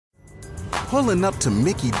Pulling up to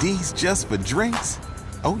Mickey D's just for drinks?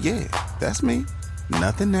 Oh yeah, that's me.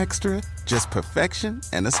 Nothing extra, just perfection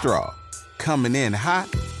and a straw. Coming in hot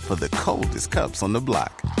for the coldest cups on the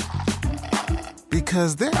block.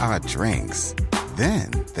 Because there are drinks.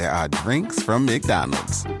 Then there are drinks from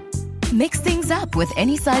McDonald's. Mix things up with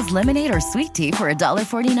any size lemonade or sweet tea for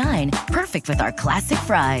 $1.49. Perfect with our classic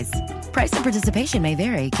fries. Price and participation may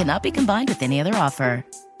vary. Cannot be combined with any other offer.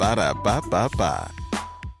 Ba-da-ba-ba-ba.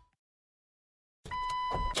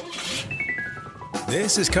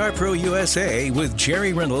 This is CarPro USA with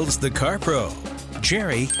Jerry Reynolds, the CarPro.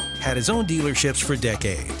 Jerry had his own dealerships for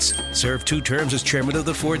decades, served 2 terms as chairman of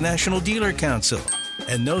the Ford National Dealer Council,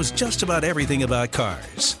 and knows just about everything about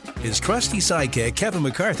cars. His trusty sidekick, Kevin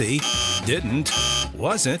McCarthy, didn't,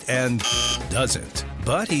 wasn't, and doesn't.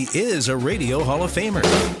 But he is a Radio Hall of Famer.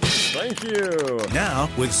 Thank you. Now,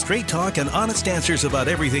 with straight talk and honest answers about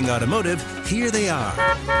everything automotive, here they are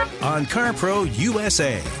on CarPro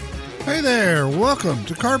USA. Hey there, welcome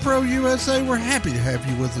to CarPro USA. We're happy to have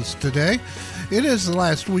you with us today. It is the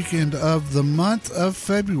last weekend of the month of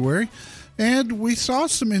February, and we saw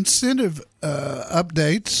some incentive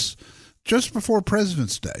updates just before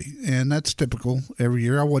President's Day, and that's typical every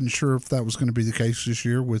year. I wasn't sure if that was going to be the case this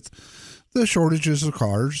year with the shortages of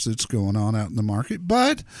cars that's going on out in the market,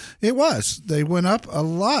 but it was. They went up. A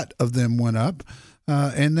lot of them went up.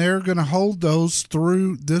 And they're going to hold those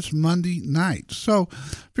through this Monday night. So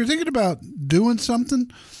if you're thinking about doing something,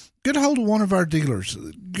 get a hold of one of our dealers.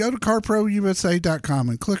 Go to CarProUSA.com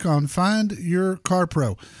and click on Find Your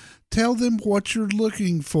CarPro. Tell them what you're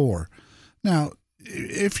looking for. Now,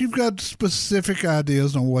 if you've got specific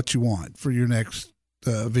ideas on what you want for your next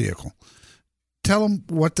vehicle, tell them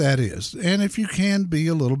what that is. And if you can be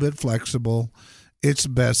a little bit flexible, it's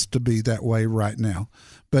best to be that way right now.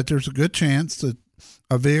 But there's a good chance that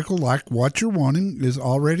a vehicle like what you're wanting is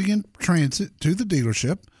already in transit to the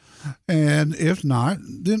dealership. And if not,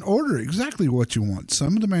 then order exactly what you want.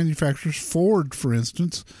 Some of the manufacturers, Ford, for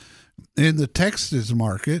instance, in the Texas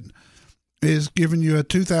market, is giving you a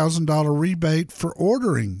 $2,000 rebate for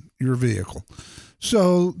ordering your vehicle.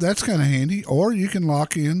 So that's kind of handy. Or you can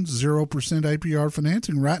lock in 0% APR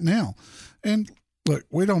financing right now. And look,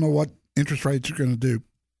 we don't know what interest rates are going to do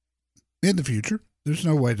in the future. There's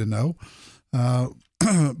no way to know.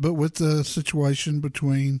 But with the situation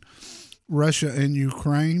between Russia and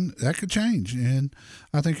Ukraine, that could change. And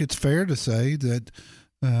I think it's fair to say that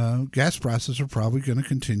gas prices are probably going to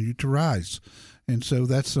continue to rise. And so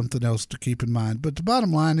that's something else to keep in mind. But the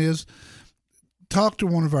bottom line is, talk to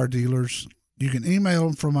one of our dealers. You can email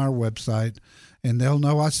them from our website, and they'll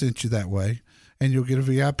know I sent you that way. And you'll get a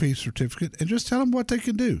VIP certificate, and just tell them what they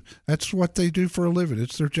can do. That's what they do for a living.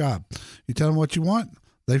 It's their job. You tell them what you want,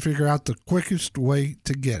 they figure out the quickest way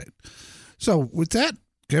to get it. So with that,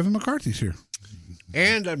 Kevin McCarthy's here.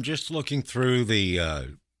 And I'm just looking through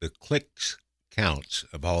the clicks counts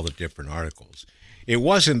of all the different articles. It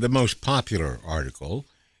wasn't the most popular article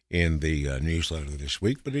in the newsletter this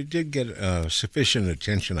week, but it did get sufficient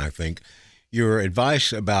attention, I think. Your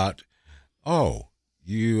advice about,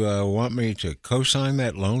 you want me to co-sign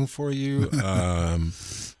that loan for you?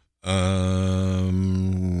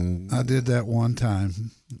 I did that one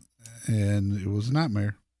time, and it was a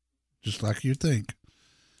nightmare, just like you'd think.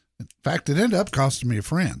 In fact, it ended up costing me a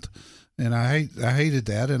friend, and I hated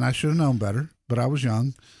that, and I should have known better, but I was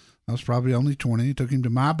young. I was probably only 20. I took him to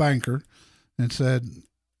my banker and said,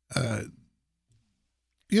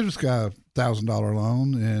 give this guy a $1,000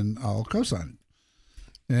 loan, and I'll co-sign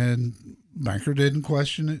it. And banker didn't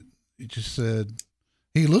question it. He just said,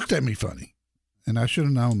 he looked at me funny, and I should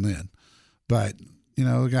have known then. But,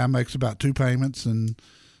 the guy makes about 2 payments, and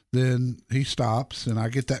then he stops, and I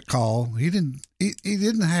get that call. He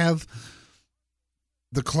didn't have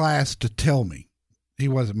the class to tell me he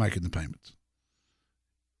wasn't making the payments.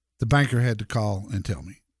 The banker had to call and tell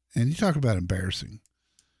me. And you talk about embarrassing.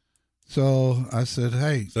 So I said,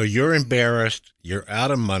 hey. So you're embarrassed. You're out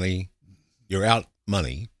of money. You're out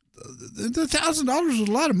money. The $1,000 was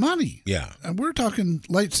a lot of money. Yeah. And we're talking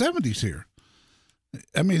late 70s here.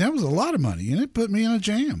 I mean, that was a lot of money, and it put me in a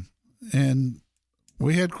jam. And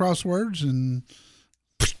we had crosswords, and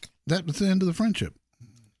that was the end of the friendship.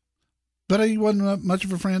 But he wasn't much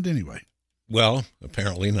of a friend anyway. Well,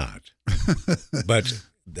 apparently not. But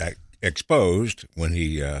that exposed when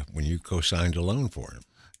you co-signed a loan for him.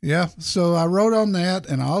 Yeah. So I wrote on that,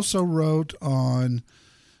 and I also wrote on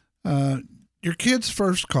your kid's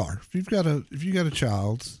first car. If you got a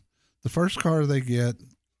child, the first car they get,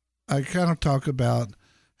 I kind of talk about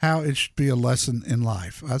how it should be a lesson in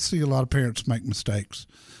life. I see a lot of parents make mistakes.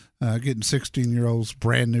 getting 16-year-olds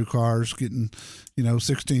brand new cars, getting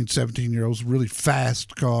 16, 17-year-olds really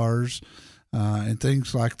fast cars, and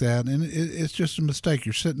things like that. And it's just a mistake.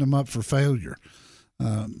 You're setting them up for failure.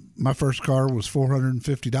 My first car was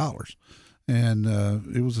 $450. And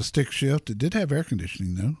it was a stick shift. It did have air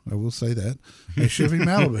conditioning, though. I will say that. A Chevy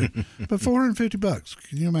Malibu. But $450.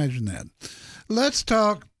 Can you imagine that? Let's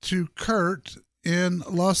talk to Kurt in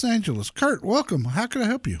Los Angeles. Kurt, welcome. How can I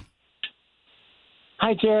help you?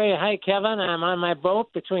 Hi, Jerry. Hi, Kevin. I'm on my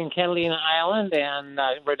boat between Catalina Island and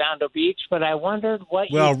Redondo Beach, but I wondered what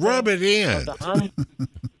Well, rub it in.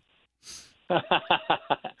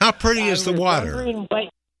 How pretty is the water?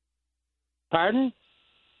 Pardon?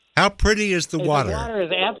 How pretty is the water? The water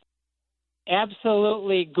is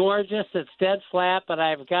absolutely gorgeous. It's dead flat, but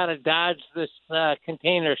I've got to dodge this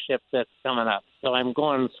container ship that's coming up, so I'm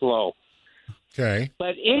going slow. Okay.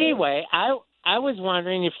 But anyway, I was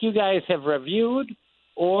wondering if you guys have reviewed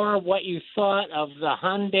or what you thought of the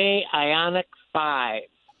Hyundai Ioniq 5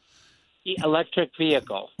 electric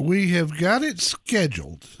vehicle. We have got it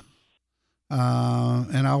scheduled,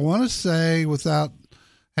 and I want to say, without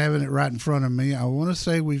having it right in front of me, I want to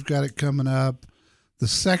say we've got it coming up the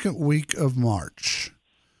second week of March.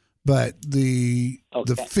 But the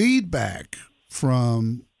feedback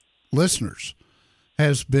from listeners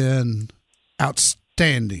has been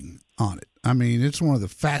outstanding on it. I mean, it's one of the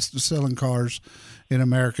fastest selling cars in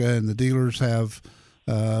America, and the dealers have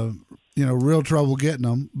real trouble getting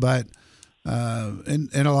them. But and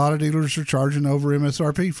a lot of dealers are charging over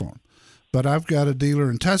MSRP for them. But I've got a dealer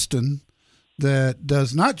in Tustin that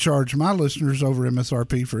does not charge my listeners over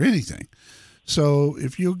MSRP for anything. So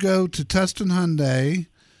if you go to Tustin Hyundai,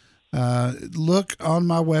 look on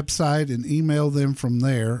my website and email them from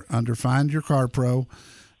there under Find Your Car Pro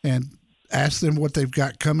and ask them what they've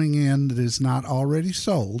got coming in that is not already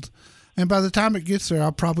sold. And by the time it gets there,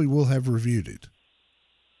 I probably will have reviewed it.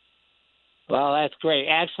 Well, that's great.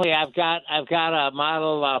 Actually, I've got a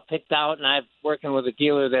model picked out, and I'm working with a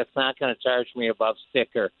dealer that's not going to charge me above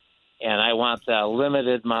sticker. And I want the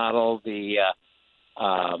limited model, the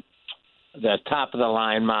top of the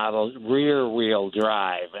line model, rear wheel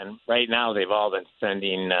drive. And right now they've all been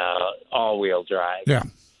sending all wheel drive.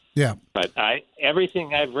 Yeah. But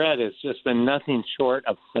everything I've read has just been nothing short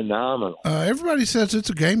of phenomenal. Everybody says it's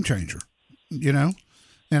a game changer, and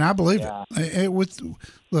I believe it.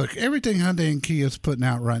 Look, everything Hyundai and Kia is putting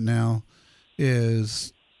out right now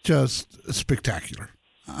is just spectacular.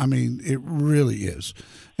 I mean, it really is.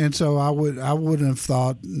 And so I wouldn't have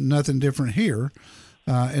thought nothing different here.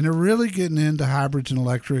 And they're really getting into hybrids and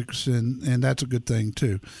electrics, and that's a good thing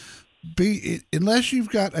too. Unless you've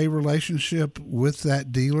got a relationship with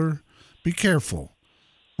that dealer, be careful.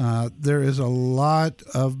 There is a lot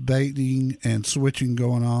of baiting and switching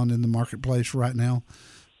going on in the marketplace right now.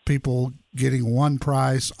 People getting one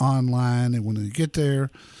price online, and when they get there,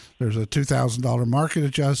 there's a $2,000 market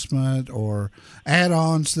adjustment or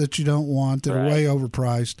add-ons that you don't want that are way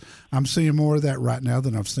overpriced. I'm seeing more of that right now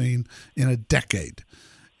than I've seen in a decade.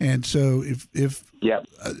 And so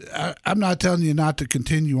I'm not telling you not to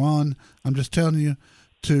continue on. I'm just telling you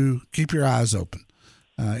to keep your eyes open.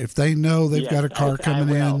 If they know they've got a car coming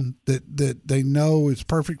in that they know is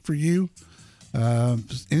perfect for you,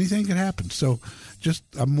 anything can happen. So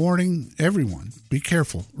I'm warning everyone, be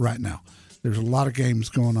careful right now. There's a lot of games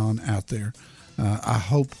going on out there. I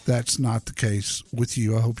hope that's not the case with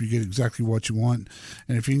you. I hope you get exactly what you want.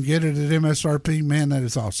 And if you can get it at MSRP, man, that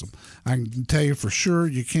is awesome. I can tell you for sure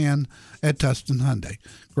you can at Tustin Hyundai.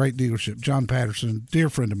 Great dealership. John Patterson, dear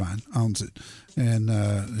friend of mine, owns it. And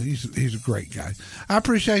he's a great guy. I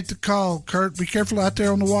appreciate the call, Kurt. Be careful out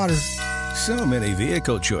there on the water. So many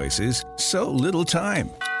vehicle choices, so little time.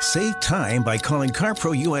 Save time by calling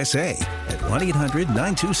CarPro USA at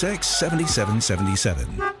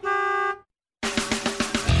 1-800-926-7777.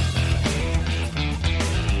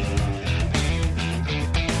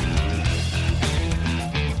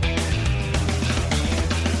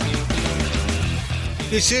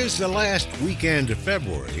 This is the last weekend of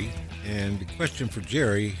February, and the question for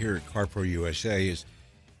Jerry here at CarPro USA is,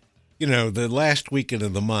 the last weekend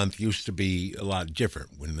of the month used to be a lot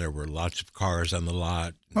different when there were lots of cars on the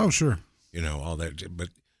lot. Oh, sure. All that. But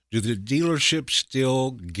do the dealerships still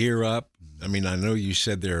gear up? I mean, I know you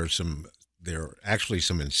said there are actually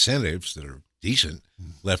some incentives that are decent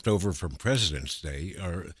left over from President's Day.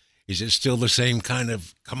 Or is it still the same kind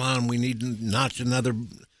of, come on, we need to notch another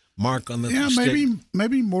mark on the stick?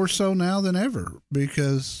 Maybe more so now than ever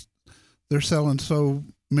because they're selling so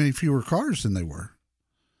many fewer cars than they were.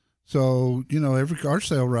 So, every car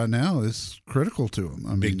sale right now is critical to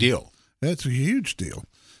them. Big deal. That's a huge deal.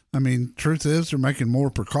 I mean, truth is they're making more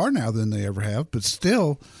per car now than they ever have, but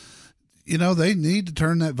still, they need to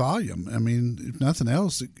turn that volume. I mean, if nothing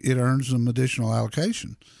else, it earns them additional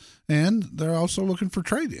allocation. And they're also looking for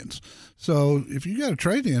trade-ins. So if you got a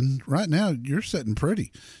trade-in right now, you're sitting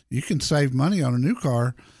pretty. You can save money on a new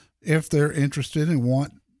car if they're interested and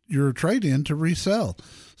want your trade-in to resell.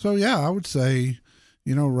 So, yeah, I would say,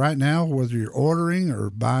 right now, whether you're ordering or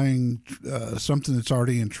buying something that's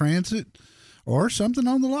already in transit or something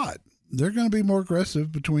on the lot, they're going to be more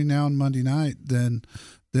aggressive between now and Monday night than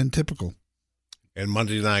typical. And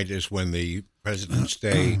Monday night is when the President's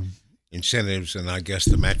Day incentives and I guess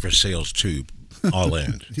the mattress sales too all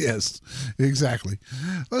end. Yes, exactly.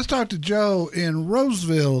 Let's talk to Joe in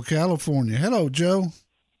Roseville, California. Hello, Joe.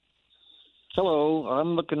 Hello.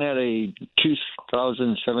 I'm looking at a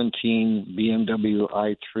 2017 BMW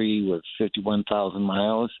i3 with 51,000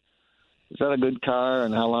 miles. Is that a good car,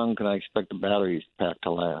 and how long can I expect the battery pack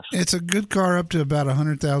to last? It's a good car up to about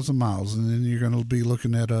 100,000 miles, and then you're going to be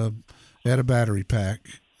looking at a battery pack.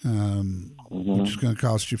 Which is going to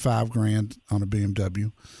cost you $5,000 on a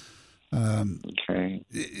BMW. Okay.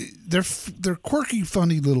 They're quirky,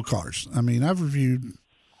 funny little cars. I mean, I've had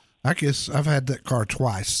that car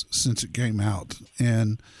twice since it came out,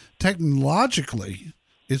 and technologically,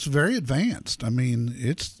 it's very advanced. I mean,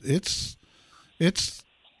 it's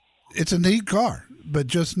a neat car, but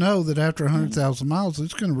just know that after 100,000 miles,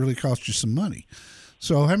 it's going to really cost you some money.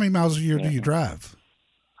 So, how many miles a year do you drive?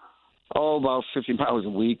 Oh, about 50 miles a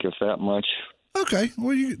week, if that much. Okay,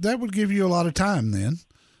 well, that would give you a lot of time then.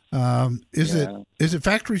 Is it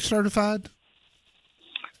factory certified?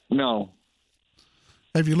 No.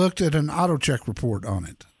 Have you looked at an AutoCheck report on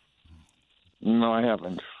it? No, I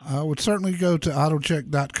haven't. I would certainly go to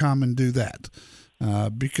autocheck.com and do that,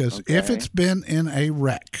 because if it's been in a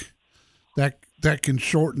wreck, that can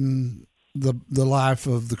shorten the life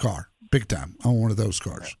of the car big time on one of those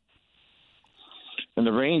cars. And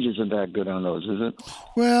the range isn't that good on those, is it?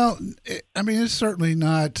 Well, I mean, it's certainly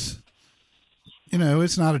not,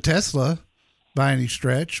 it's not a Tesla by any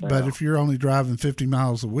stretch, but if you're only driving 50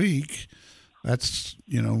 miles a week, that's,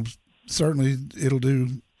 certainly it'll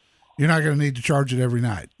do. You're not going to need to charge it every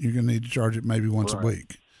night. You're going to need to charge it maybe once a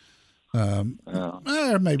week. Or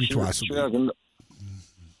maybe twice a week.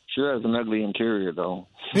 Sure has an ugly interior, though.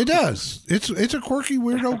 It does. It's a quirky,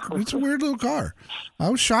 it's a weird little car. I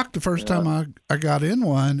was shocked the first time I got in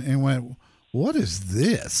one and went, what is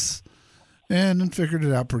this? And then figured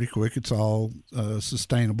it out pretty quick. It's all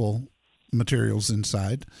sustainable materials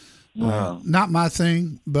inside. Not my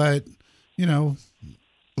thing, but, a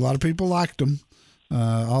lot of people liked them,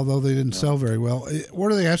 although they didn't sell very well.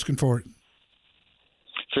 What are they asking for it?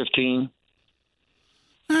 15.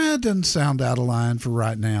 It doesn't sound out of line for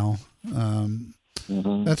right now.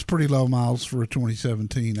 That's pretty low miles for a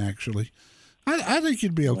 2017, actually. I think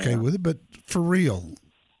you'd be okay with it, but for real,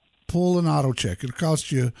 pull an AutoCheck. It'll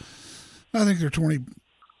cost you, I think they're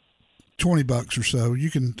 $20 or so. You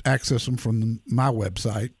can access them from my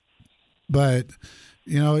website, but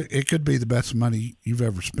it could be the best money you've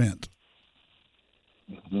ever spent.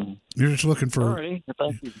 You're just looking for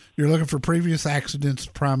you're looking for previous accidents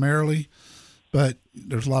primarily, but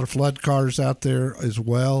there's a lot of flood cars out there as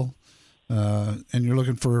well, and you're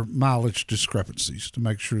looking for mileage discrepancies to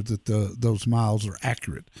make sure that those miles are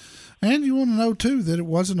accurate. And you want to know too that it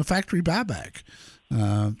wasn't a factory buyback,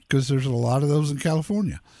 because there's a lot of those in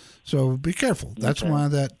California. So be careful. That's why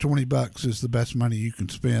that $20 is the best money you can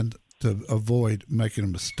spend to avoid making a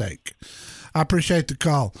mistake. I appreciate the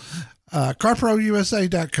call.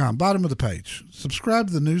 CarProUSA.com, bottom of the page. Subscribe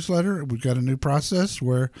to the newsletter. We've got a new process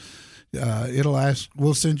where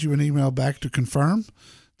we'll send you an email back to confirm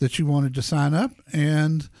that you wanted to sign up,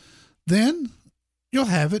 and then you'll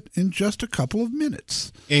have it in just a couple of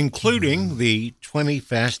minutes. Including the 20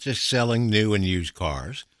 fastest selling new and used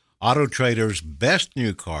cars, Auto Trader's best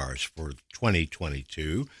new cars for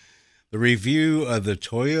 2022, the review of the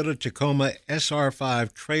Toyota Tacoma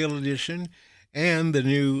SR5 Trail Edition, and the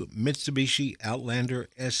new Mitsubishi Outlander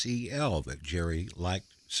SEL that Jerry liked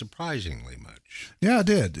surprisingly much. Yeah, I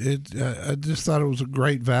did. I just thought it was a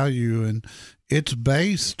great value, and it's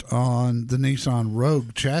based on the Nissan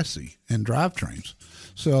Rogue chassis and drivetrains.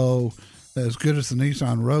 So as good as the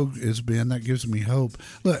Nissan Rogue has been, that gives me hope.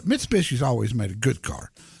 Look, Mitsubishi's always made a good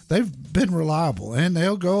car. They've been reliable, and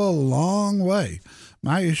they'll go a long way.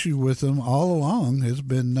 My issue with them all along has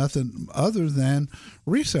been nothing other than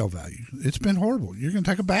resale value. It's been horrible. You're going to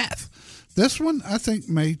take a bath. This one, I think,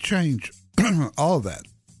 may change all of that.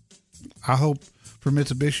 I hope, for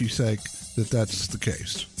Mitsubishi's sake, that that's the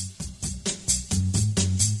case.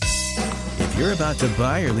 If If you're about to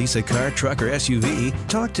buy or lease a car, truck, or SUV,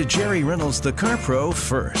 talk to Jerry Reynolds, the Car Pro,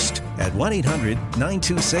 first at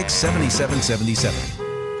 1-800-926-7777.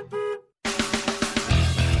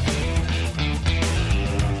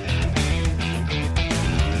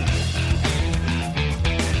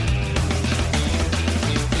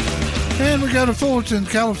 And we go to Fullerton,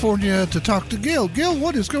 California to talk to Gil. Gil,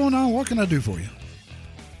 what is going on? What can I do for you?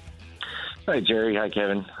 Hi, Jerry. Hi,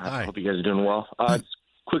 Kevin. Hi. I hope you guys are doing well.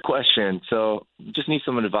 Quick question. So just need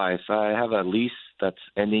some advice. I have a lease that's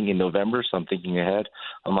ending in November, so I'm thinking ahead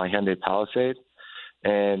on my Hyundai Palisade.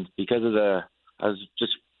 And because of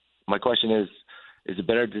my question is it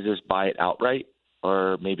better to just buy it outright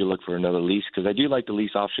or maybe look for another lease? Because I do like the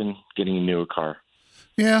lease option, getting a newer car.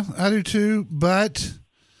 Yeah, I do too. But,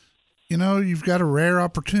 you've got a rare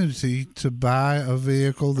opportunity to buy a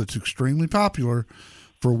vehicle that's extremely popular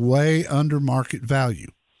for way under market value.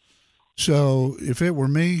 So if it were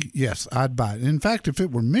me, yes, I'd buy it. In fact, if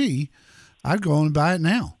it were me, I'd go on and buy it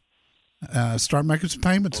now. Start making some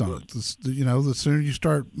payments on it. The sooner you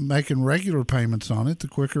start making regular payments on it, the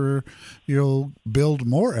quicker you'll build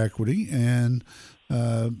more equity. And,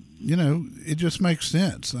 it just makes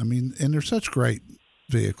sense. I mean, and they're such great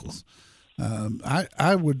vehicles.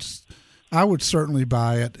 I would certainly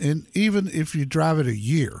buy it. And even if you drive it a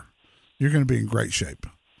year, you're going to be in great shape.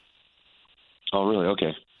 Oh, really?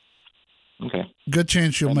 Okay. Good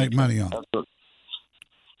chance you'll make money on it.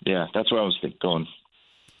 That's where I was going.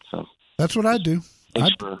 So that's what I'd do.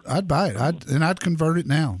 I'd buy it. I'd convert it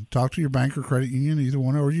now. Talk to your bank or credit union, either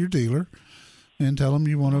one, or your dealer, and tell them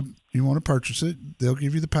you want to purchase it. They'll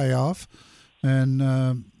give you the payoff, and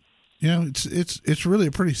it's really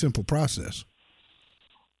a pretty simple process.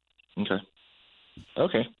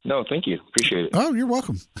 Okay. No, thank you. Appreciate it. Oh, you're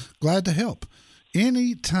welcome. Glad to help.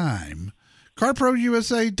 Anytime.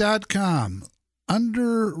 CarProUSA.com.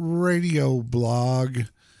 Under radio blog.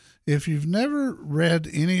 If you've never read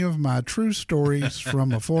any of my true stories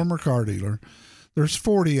from a former car dealer, there's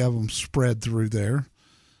 40 of them spread through there.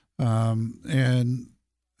 And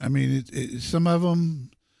I mean, some of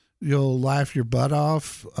them you'll laugh your butt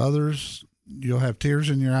off. Others you'll have tears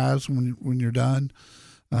in your eyes when you're done.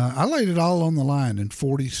 I laid it all on the line in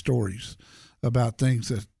 40 stories about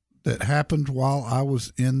things that happened while I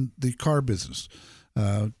was in the car business,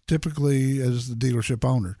 typically as the dealership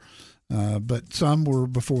owner. But some were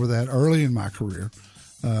before that, early in my career.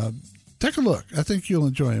 Take a look. I think you'll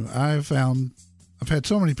enjoy them. I've had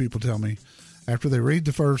so many people tell me after they read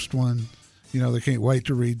the first one, they can't wait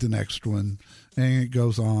to read the next one. And it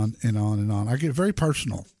goes on and on and on. I get very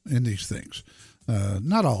personal in these things.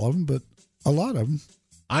 Not all of them, but a lot of them.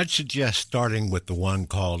 I'd suggest starting with the one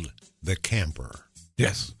called The Camper.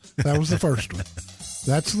 Yes, that was the first one.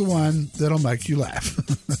 That's the one that'll make you laugh.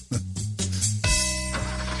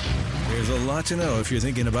 There's a lot to know if you're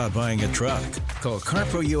thinking about buying a truck. Call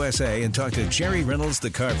CarPro USA and talk to Jerry Reynolds, the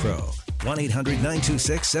Car Pro.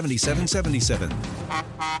 1-800-926-7777.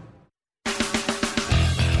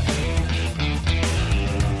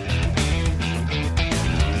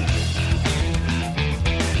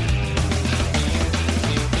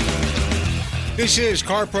 This is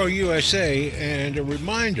CarPro USA, and a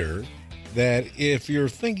reminder that if you're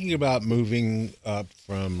thinking about moving up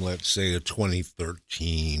from, let's say, a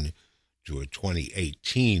 2013 to a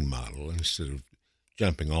 2018 model instead of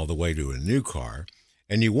jumping all the way to a new car,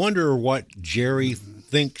 and you wonder what Jerry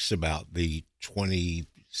thinks about the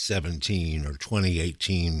 2017 or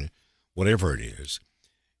 2018, whatever it is,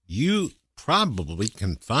 you probably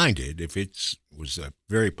can find it if it was a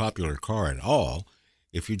very popular car at all.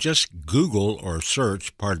 If you just Google or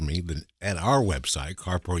search, at our website,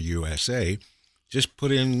 CarPro USA, just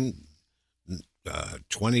put in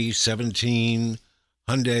 2017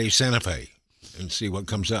 Hyundai Santa Fe and see what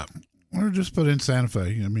comes up. Or just put in Santa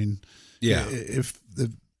Fe. I mean, yeah.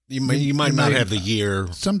 You might not have the year.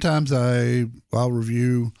 Sometimes I'll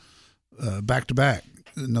review back to back.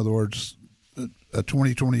 In other words, a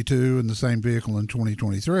 2022 and the same vehicle in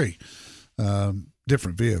 2023.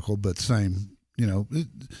 Different vehicle, but same.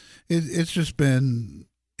 It's just been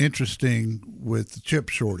interesting with the chip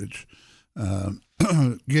shortage,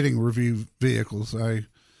 getting review vehicles. I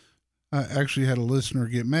actually had a listener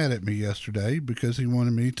get mad at me yesterday because he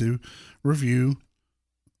wanted me to review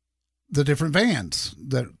the different vans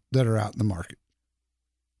that are out in the market.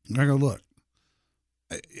 I go, look,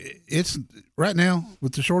 it's right now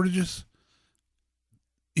with the shortages,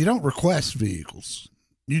 you don't request vehicles.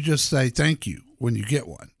 You just say thank you when you get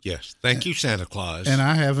one. Yes, thank you, Santa Claus. And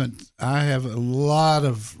I have a lot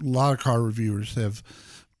of car reviewers have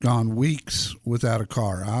gone weeks without a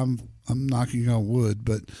car. I'm knocking on wood,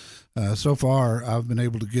 but so far I've been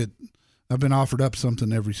able to get I've been offered up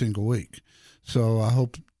something every single week. So I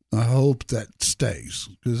hope that stays,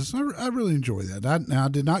 because I really enjoy that. I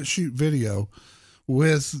did not shoot video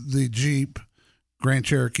with the Jeep Grand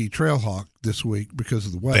Cherokee Trailhawk this week because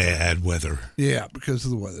of the weather. Bad weather. Yeah, because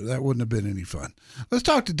of the weather. That wouldn't have been any fun. Let's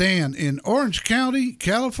talk to Dan in Orange County,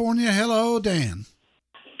 California. Hello, Dan.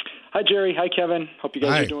 Hi, Jerry. Hi, Kevin. Hope you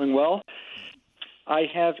guys are doing well. I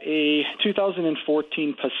have a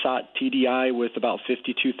 2014 Passat TDI with about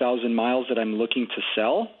 52,000 miles that I'm looking to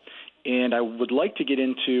sell, and I would like to get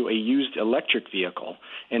into a used electric vehicle.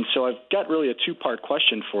 And so I've got really a two-part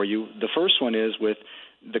question for you. The first one is, with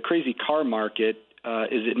the crazy car market,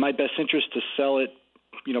 is it my best interest to sell it,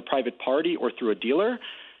 private party or through a dealer?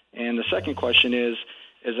 And the second question is,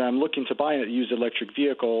 as I'm looking to buy a used electric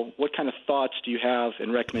vehicle, what kind of thoughts do you have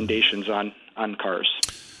and recommendations on cars?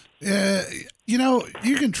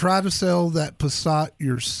 You can try to sell that Passat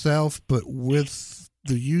yourself, but with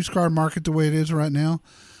the used car market the way it is right now,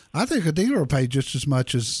 I think a dealer will pay just as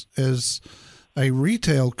much as a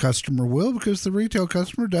retail customer will, because the retail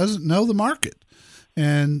customer doesn't know the market.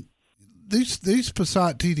 And these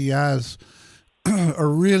Passat TDIs are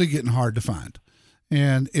really getting hard to find,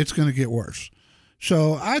 and it's going to get worse.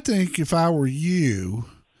 So I think if I were you,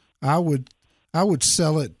 I would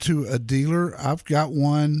sell it to a dealer. I've got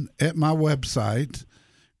one at my website,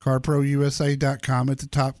 carprousa.com. At the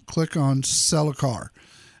top, click on Sell a Car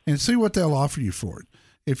and see what they'll offer you for it.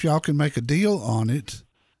 If y'all can make a deal on it,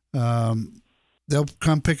 they'll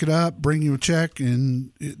come pick it up, bring you a check,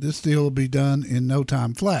 and this deal will be done in no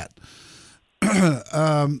time flat.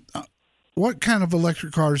 What kind of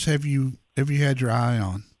electric cars have you had your eye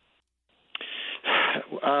on?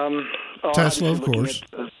 Tesla, of course.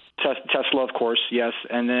 Tesla, of course, yes.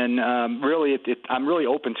 And then really, I'm really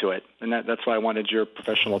open to it, and that's why I wanted your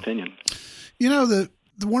professional opinion.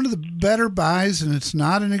 One of the better buys, and it's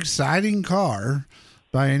not an exciting car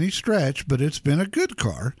by any stretch, but it's been a good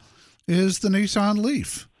car, is the Nissan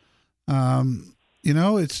Leaf.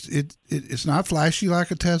 It's not flashy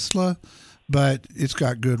like a Tesla, but it's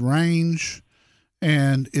got good range,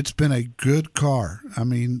 and it's been a good car. I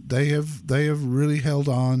mean, they have really held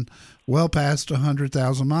on well past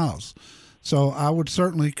 100,000 miles. So I would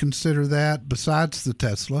certainly consider that besides the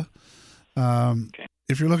Tesla. Okay.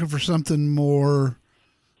 If you're looking for something more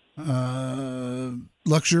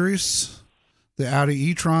luxurious, the Audi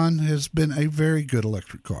e-tron has been a very good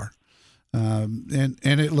electric car. And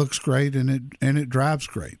it looks great, and it drives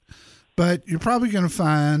great. But you're probably going to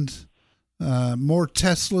find more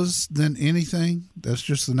Teslas than anything. That's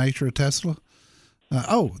just the nature of Tesla.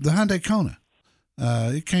 The Hyundai Kona.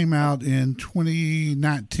 It came out in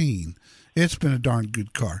 2019. It's been a darn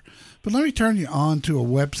good car. But let me turn you on to a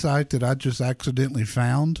website that I just accidentally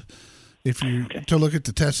found. To look at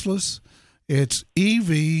the Teslas, it's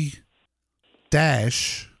ev-cpo.com.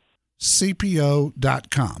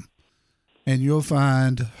 And you'll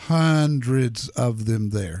find hundreds of them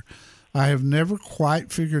there. I have never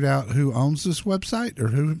quite figured out who owns this website or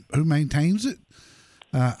who maintains it.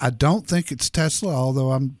 I don't think it's Tesla,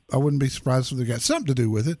 although I wouldn't be surprised if they got something to do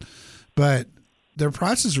with it. But their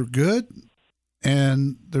prices are good,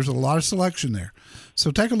 and there's a lot of selection there.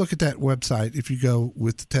 So take a look at that website if you go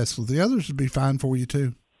with the Tesla. The others would be fine for you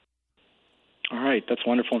too. All right, that's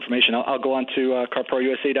wonderful information. I'll go on to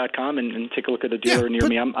carprousa.com and take a look at a dealer near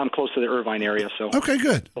me. I'm close to the Irvine area, so okay,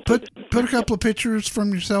 good. Put a couple of pictures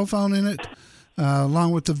from your cell phone in it,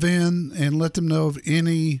 along with the VIN, and let them know of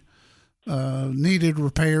any needed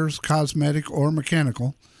repairs, cosmetic or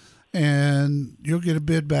mechanical, and you'll get a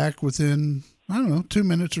bid back within 2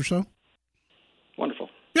 minutes or so. Wonderful.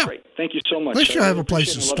 Yeah. Great. Thank you so much. At least you'll have a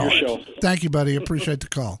place to start. Thank you, buddy. Appreciate the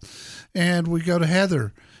call. And we go to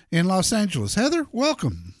Heather in Los Angeles. Heather,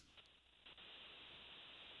 welcome.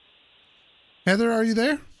 Heather, are you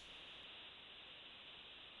there?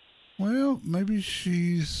 Well, maybe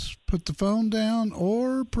she's put the phone down,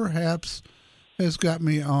 or perhaps has got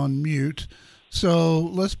me on mute. So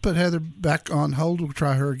let's put Heather back on hold. We'll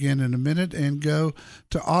try her again in a minute and go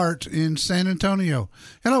to Art in San Antonio.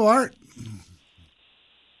 Hello, Art.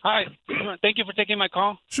 Hi. Thank you for taking my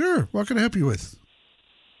call. Sure. What can I help you with?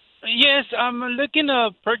 Yes, I'm looking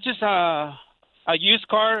to purchase a used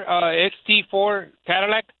car, XT4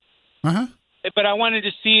 Cadillac. Uh-huh. But I wanted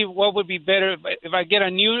to see what would be better if I get a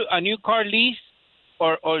new car lease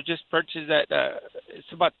or just purchase that.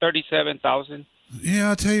 It's about $37,000. Yeah,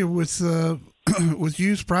 I'll tell you, with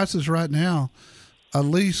used prices right now, a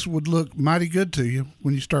lease would look mighty good to you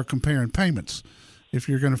when you start comparing payments. If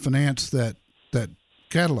you're going to finance that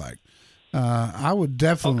Cadillac, I would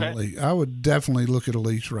definitely look at a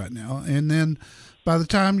lease right now. And then by the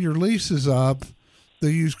time your lease is up,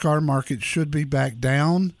 the used car market should be back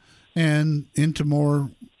down and into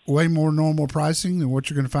way more normal pricing than what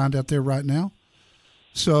you're going to find out there right now.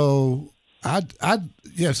 So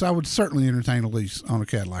yes, I would certainly entertain a lease on a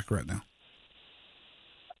Cadillac right now.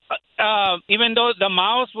 Even though the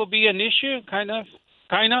miles will be an issue, kind of.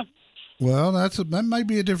 Well, that might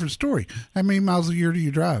be a different story. How many miles a year do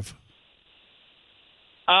you drive?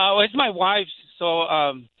 It's my wife's,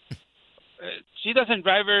 so she doesn't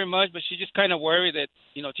drive very much, but she's just kind of worried that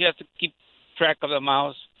she has to keep track of the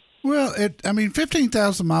miles. Well,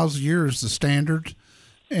 15,000 miles a year is the standard,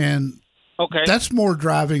 and okay, that's more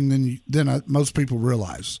driving than most people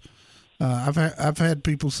realize. I've had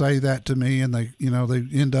people say that to me, and they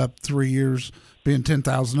end up 3 years being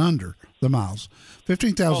 10,000 under the miles.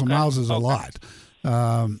 15,000 miles is a lot.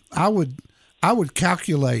 I would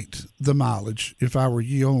calculate the mileage if I were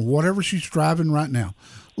you on whatever she's driving right now.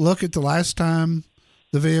 Look at the last time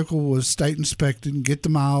the vehicle was state inspected and get the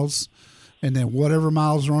miles, and then whatever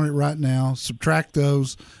miles are on it right now, subtract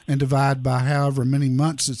those and divide by however many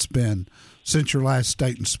months it's been since your last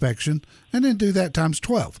state inspection, and then do that times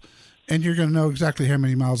 12. And you're going to know exactly how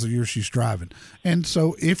many miles a year she's driving. And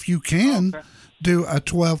so if you can do a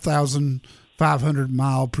 12,500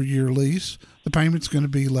 mile per year lease, the payment's going to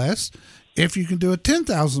be less. If you can do a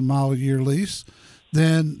 10,000 mile a year lease,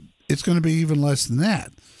 then it's going to be even less than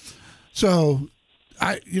that. So,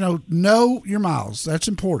 know your miles. That's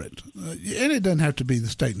important. And it doesn't have to be the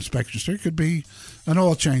state inspection. So it could be an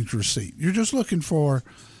oil change receipt. You're just looking for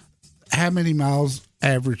how many miles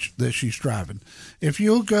average that she's driving. If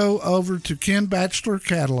you'll go over to Ken Batchelor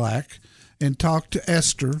Cadillac and talk to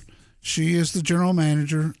Esther, she is the general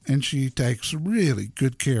manager, and she takes really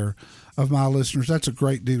good care of my listeners. That's a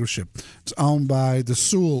great dealership. It's owned by the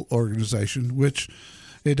Sewell organization, which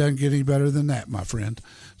it doesn't get any better than that, my friend.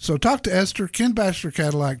 So talk to Esther, Ken Batchelor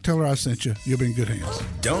Cadillac. Tell her I sent you. You'll be in good hands.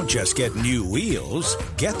 Don't just get new wheels.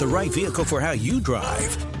 Get the right vehicle for how you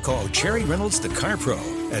drive. Call Jerry Reynolds, the Car Pro,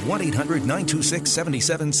 at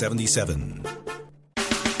 1-800-926-7777.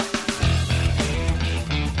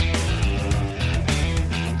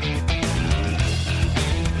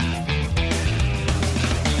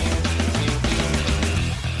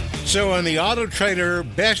 So on the Auto Trader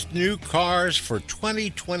Best New Cars for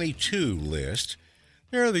 2022 list,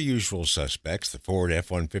 there are the usual suspects: the Ford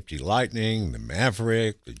F-150 Lightning, the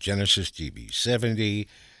Maverick, the Genesis GB70,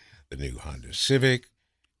 the new Honda Civic,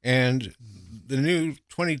 and the new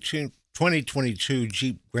 2022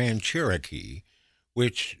 Jeep Grand Cherokee,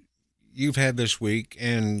 which you've had this week.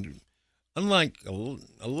 And unlike a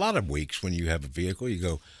lot of weeks when you have a vehicle, you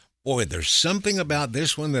go, boy, there's something about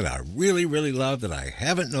this one that I really, really love that I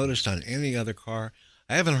haven't noticed on any other car.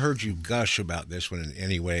 I haven't heard you gush about this one in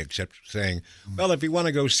any way except saying, well, if you want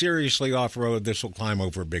to go seriously off-road, this will climb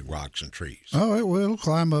over big rocks and trees. Oh, it will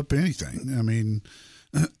climb up anything. I mean,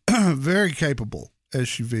 very capable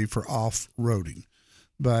SUV for off-roading.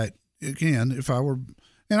 But, again, if I were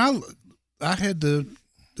 – and I had the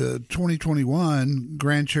 2021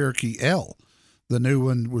 Grand Cherokee L, the new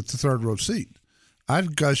one with the third row seat.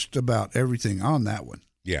 I've gushed about everything on that one.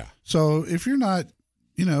 Yeah. So if you're not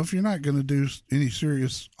going to do any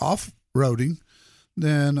serious off-roading,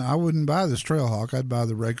 then I wouldn't buy this Trailhawk. I'd buy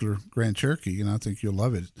the regular Grand Cherokee, and I think you'll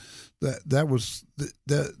love it.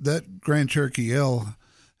 That Grand Cherokee L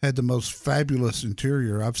had the most fabulous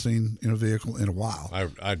interior I've seen in a vehicle in a while.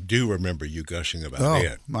 I do remember you gushing about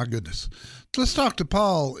it. Oh, my goodness. Let's talk to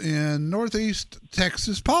Paul in Northeast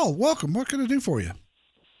Texas. Paul, welcome. What can I do for you?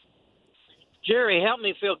 Jerry, help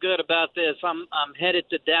me feel good about this. I'm headed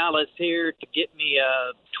to Dallas here to get me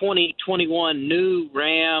a 2021 new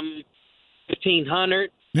Ram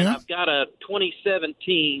 1500. Yeah. And I've got a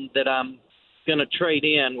 2017 that I'm going to trade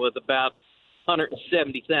in with about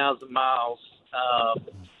 170,000 miles.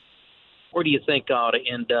 Where do you think I ought to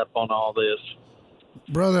end up on all this?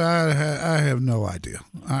 Brother, I have no idea.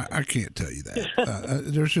 I can't tell you that.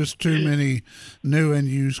 There's just too many new and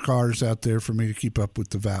used cars out there for me to keep up with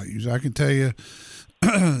the values. I can tell you,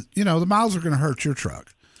 the miles are going to hurt your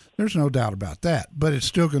truck. There's no doubt about that, but it's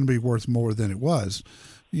still going to be worth more than it was.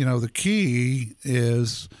 The key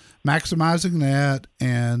is maximizing that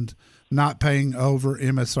and not paying over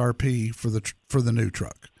MSRP for the new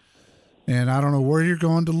truck. And I don't know where you're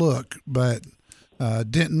going to look, but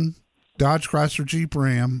Denton Dodge Chrysler Jeep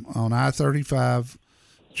Ram on I-35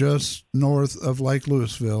 just north of Lake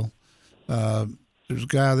Louisville. There's a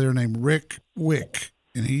guy there named Rick Wick,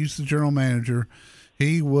 and he's the general manager.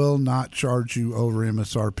 He will not charge you over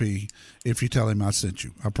MSRP if you tell him I sent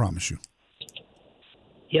you. I promise you.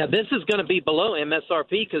 Yeah, this is going to be below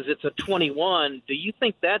MSRP because it's a 21. Do you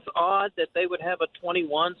think that's odd that they would have a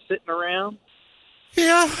 21 sitting around?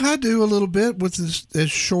 Yeah, I do a little bit. With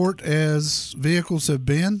as short as vehicles have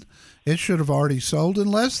been, it should have already sold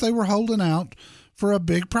unless they were holding out for a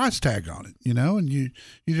big price tag on it, and you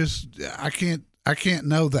just, I can't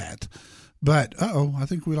know that. But, I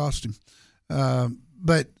think we lost him.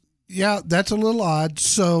 But yeah, that's a little odd.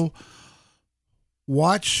 So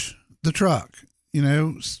watch the truck,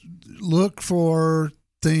 look for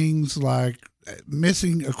things like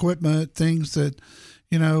missing equipment, things that,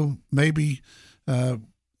 maybe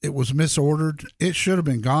it was misordered. It should have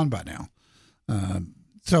been gone by now.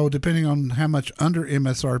 So depending on how much under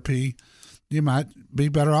MSRP, you might be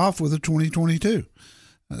better off with a 2022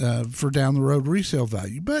 for down the road resale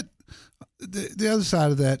value. But the other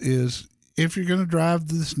side of that is, if you're going to drive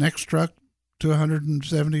this next truck to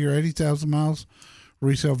 170 or 80,000 miles,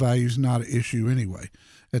 resale value is not an issue anyway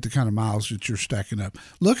at the kind of miles that you're stacking up.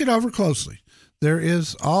 Look it over closely. There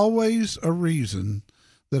is always a reason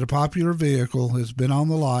that a popular vehicle has been on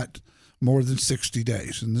the lot more than 60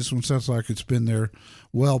 days. And this one sounds like it's been there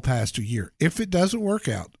well past a year. If it doesn't work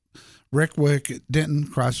out, Rick Wick at Denton,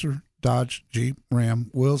 Chrysler, Dodge, Jeep, Ram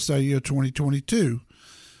will sell you a 2022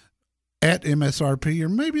 at MSRP, or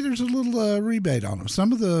maybe there's a little rebate on them.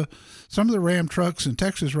 Some of the Ram trucks in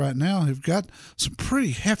Texas right now have got some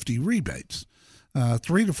pretty hefty rebates,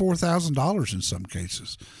 $3,000 to $4,000 in some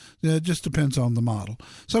cases. It just depends on the model.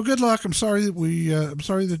 So good luck. I'm sorry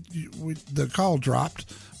that the call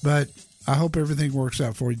dropped, but I hope everything works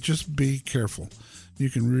out for you. Just be careful.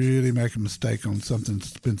 You can really make a mistake on something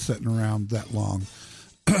that's been sitting around that long.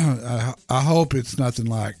 I hope it's nothing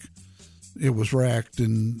like it was wrecked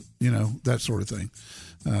and, that sort of thing.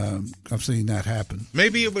 I've seen that happen.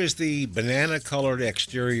 Maybe it was the banana-colored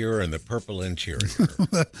exterior and the purple interior.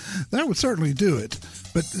 That would certainly do it,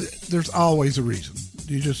 but there's always a reason.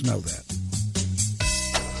 You just know that.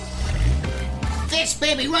 This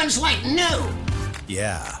baby runs like new.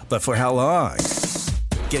 Yeah, but for how long?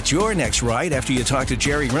 Get your next ride after you talk to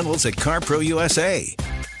Jerry Reynolds at CarPro USA.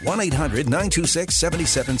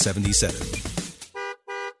 1-800-926-7777.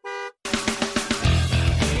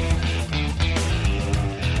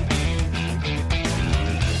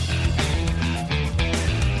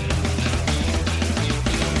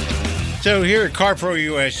 So here at CarPro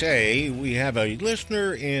USA, we have a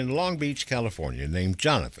listener in Long Beach, California named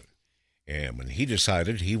Jonathan. And when he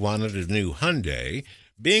decided he wanted a new Hyundai,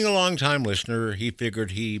 being a longtime listener, he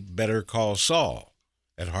figured he better call Saul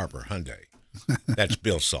at Harbor Hyundai. That's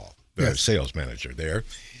Bill Saul, the sales manager there.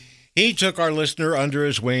 He took our listener under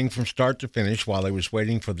his wing from start to finish while he was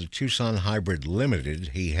waiting for the Tucson Hybrid Limited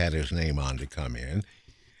he had his name on to come in.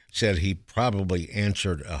 Said he probably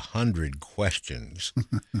answered 100 questions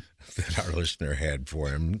that our listener had for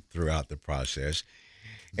him throughout the process.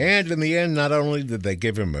 And in the end, not only did they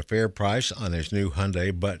give him a fair price on his new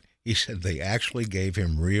Hyundai, but he said they actually gave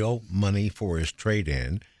him real money for his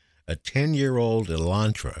trade-in, a 10-year-old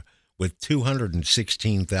Elantra with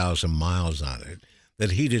 216,000 miles on it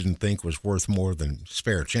that he didn't think was worth more than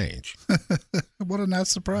spare change. What a nice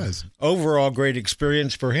surprise. Overall, great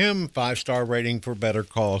experience for him. 5-star rating for Better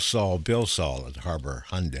Call Saul, Bill Saul at Harbor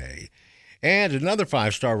Hyundai. And another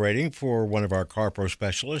 5-star rating for one of our CarPro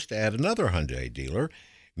specialists at another Hyundai dealer,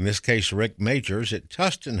 in this case, Rick Majors at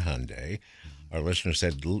Tustin Hyundai. Our listener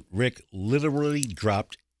said Rick literally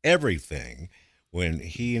dropped everything when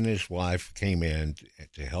he and his wife came in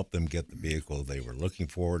to help them get the vehicle they were looking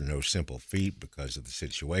for. No simple feat because of the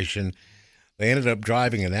situation. They ended up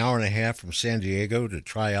driving an hour and a half from San Diego to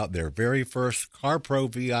try out their very first CarPro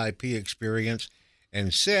VIP experience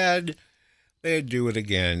and said they'd do it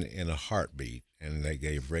again in a heartbeat. And they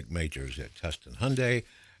gave Rick Majors at Tustin Hyundai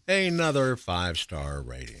another 5-star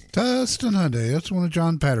rating. Tustin Hyundai, that's one of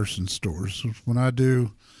John Patterson's stores. When I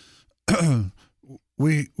do,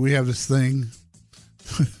 we have this thing.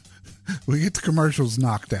 We get the commercials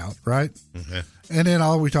knocked out, right? Mm-hmm. And then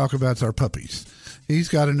all we talk about is our puppies. He's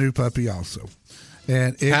got a new puppy also.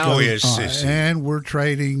 And how is Sissy? And we're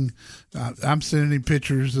trading. I'm sending him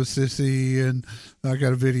pictures of Sissy, and I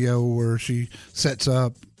got a video where she sets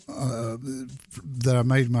up that I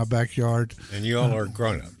made in my backyard. And you all are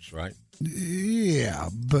grown-ups, right? Yeah,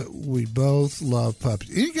 but we both love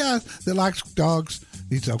puppies. Any guy that likes dogs,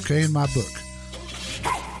 he's okay in my book.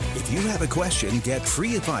 If you have a question, get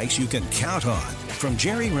free advice you can count on from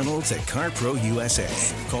Jerry Reynolds at CarPro USA.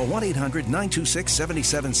 Call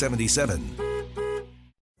 1-800-926-7777.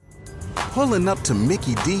 Pulling up to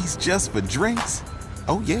Mickey D's just for drinks?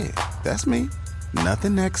 Oh yeah, that's me.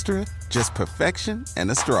 Nothing extra, just perfection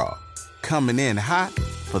and a straw. Coming in hot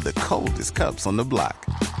for the coldest cups on the block.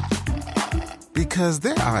 Because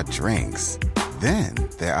there are drinks. Then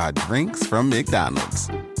there are drinks from McDonald's.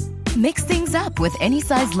 Mix things up with any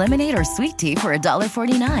size lemonade or sweet tea for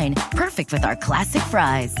 $1.49. Perfect with our classic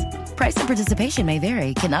fries. Price and participation may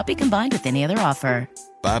vary. Cannot be combined with any other offer.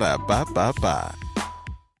 Ba-da-ba-ba-ba.